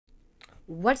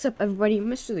What's up, everybody?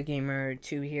 Mr. the Gamer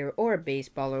 2 here, or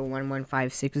Baseballer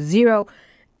 11560,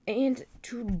 and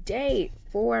today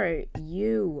for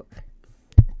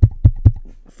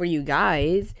you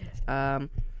guys,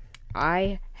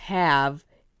 I have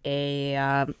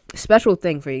a special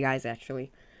thing for you guys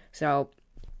actually. So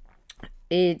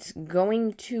it's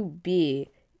going to be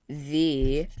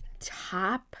the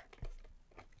top.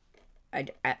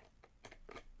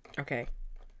 Okay.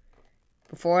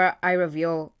 Before I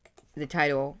reveal the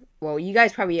title, well, you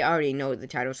guys probably already know the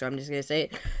title, so I'm just gonna say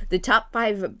it. The top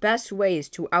 5 best ways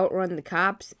to outrun the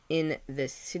cops in the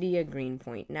city of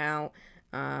Greenpoint. Now,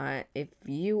 if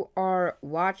you are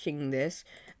watching this,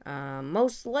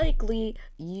 most likely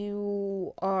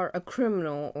you are a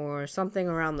criminal or something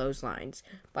around those lines.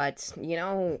 But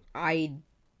I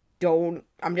don't.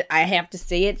 I have to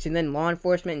say it, so then law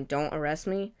enforcement don't arrest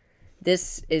me.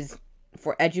 This is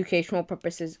for educational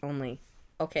purposes only.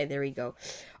 Okay, there we go.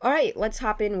 Alright, let's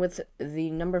hop in with the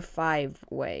number 5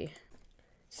 way.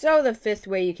 So the 5th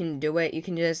way you can do it, you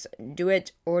can just do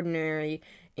it ordinary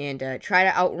and try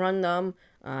to outrun them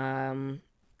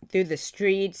through the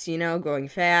streets, going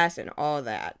fast and all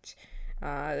that.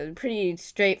 Pretty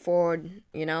straightforward,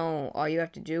 all you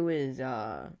have to do is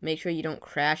make sure you don't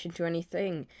crash into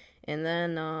anything. And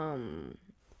then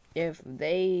if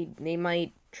they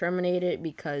might terminate it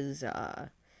because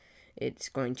it's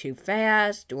going too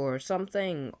fast or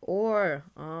something, or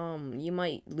you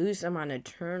might lose them on a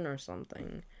turn or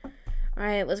something.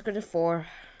 Alright, let's go to 4.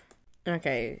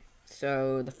 Okay,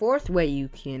 so the 4th way you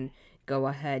can go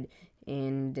ahead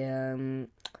and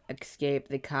escape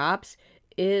the cops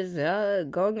is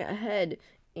going ahead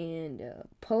and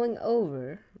pulling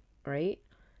over, right?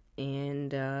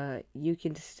 And you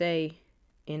can say,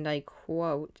 and I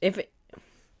quote,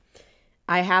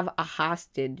 I have a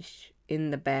hostage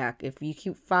in the back. If you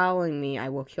keep following me, I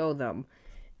will kill them.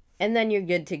 And then you're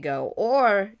good to go.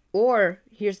 Or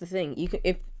here's the thing.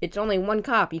 If it's only one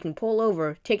cop, you can pull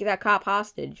over, take that cop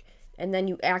hostage, and then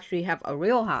you actually have a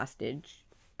real hostage.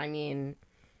 I mean,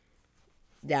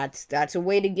 that's a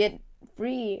way to get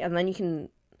free, and then you can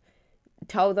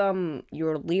tell them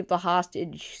you'll leave the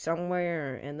hostage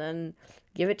somewhere and then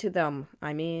give it to them.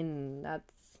 I mean,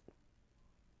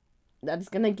 that's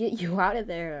gonna get you out of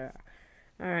there.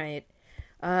 Alright.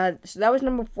 So that was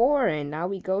number 4, and now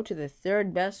we go to the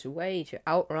 3rd best way to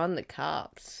outrun the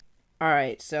cops.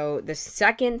 Alright, so the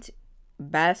 2nd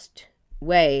best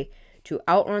way to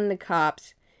outrun the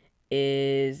cops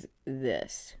is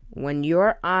this. When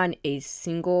you're on a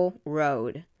single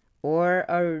road, or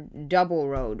a double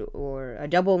road, or a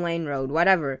double lane road,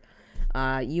 whatever,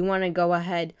 you want to go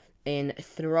ahead and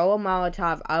throw a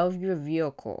Molotov out of your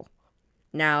vehicle.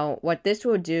 Now, what this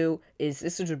will do is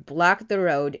this will just block the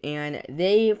road, and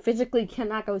they physically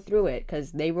cannot go through it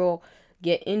because they will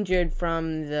get injured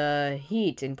from the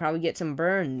heat and probably get some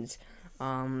burns.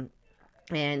 And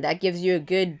that gives you a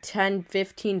good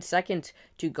 10-15 seconds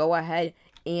to go ahead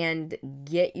and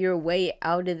get your way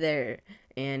out of there.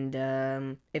 And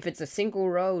if it's a single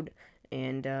road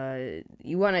and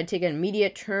you want to take an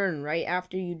immediate turn right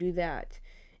after you do that,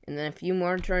 and then a few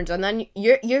more turns, and then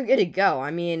you're good to go.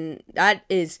 I mean, that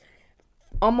is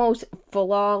almost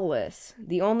flawless.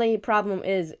 The only problem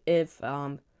is if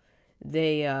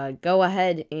they go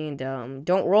ahead and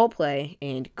don't roleplay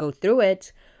and go through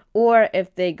it, or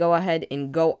if they go ahead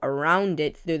and go around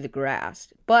it through the grass.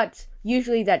 But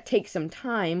usually that takes some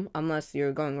time, unless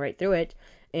you're going right through it,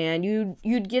 and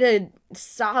you'd get a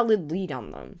solid lead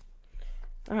on them.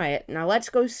 Alright, now let's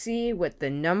go see what the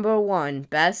number 1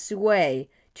 best way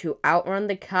to outrun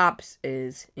the cops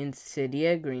is in City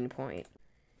of Greenpoint.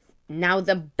 Now,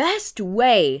 the best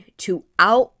way to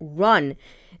outrun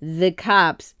the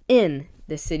cops in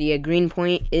the City of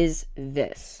Greenpoint is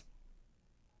this.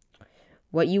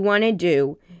 What you want to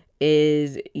do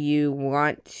is you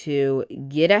want to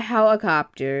get a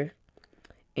helicopter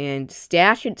and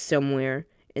stash it somewhere,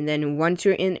 and then once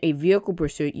you're in a vehicle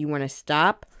pursuit, you want to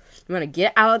stop. You want to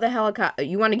get out of the helicopter.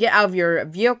 You want to get out of your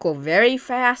vehicle very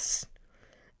fast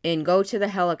and go to the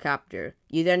helicopter.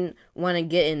 You then want to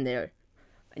get in there.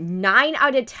 9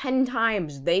 out of 10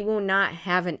 times, they will not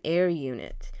have an air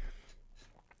unit.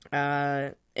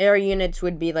 Air units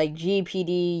would be like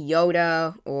GPD,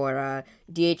 Yoda, or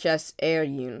DHS air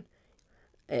unit.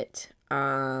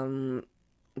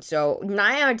 So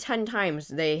 9 out of 10 times,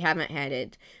 they haven't had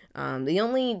it.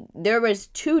 There was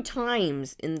 2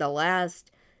 times in the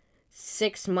last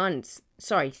 6 months.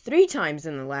 Sorry, 3 times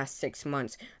in the last 6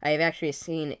 months, I have actually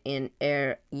seen an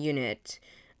air unit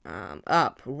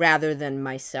up rather than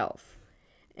myself.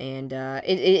 And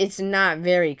it's not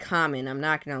very common, I'm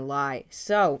not gonna lie.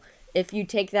 So, if you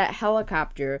take that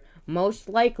helicopter, most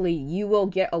likely you will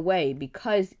get away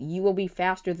because you will be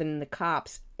faster than the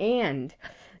cops, and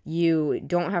you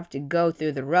don't have to go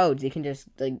through the roads. You can just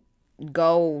like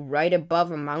go right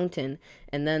above a mountain,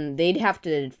 and then they'd have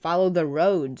to follow the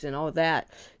roads and all that.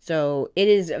 So it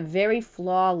is very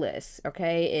flawless,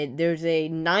 okay? There's a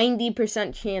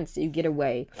 90% chance that you get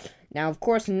away. Now, of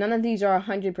course, none of these are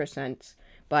 100%,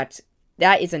 but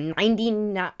that is a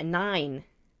 99.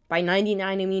 By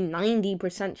 99, I mean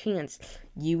 90% chance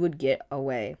you would get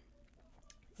away.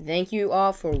 Thank you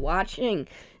all for watching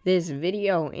this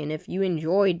video, and if you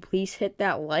enjoyed, please hit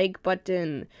that like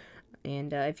button.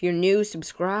 And if you're new,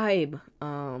 subscribe.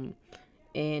 And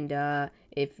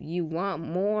if you want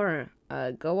more,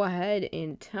 go ahead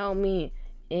and tell me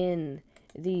in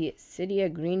the City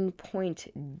of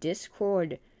Greenpoint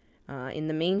Discord. In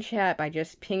the main chat by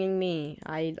just pinging me.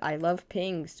 I love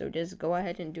pings, so just go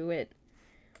ahead and do it.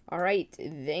 Alright,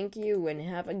 thank you, and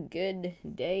have a good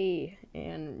day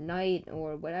and night,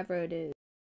 or whatever it is.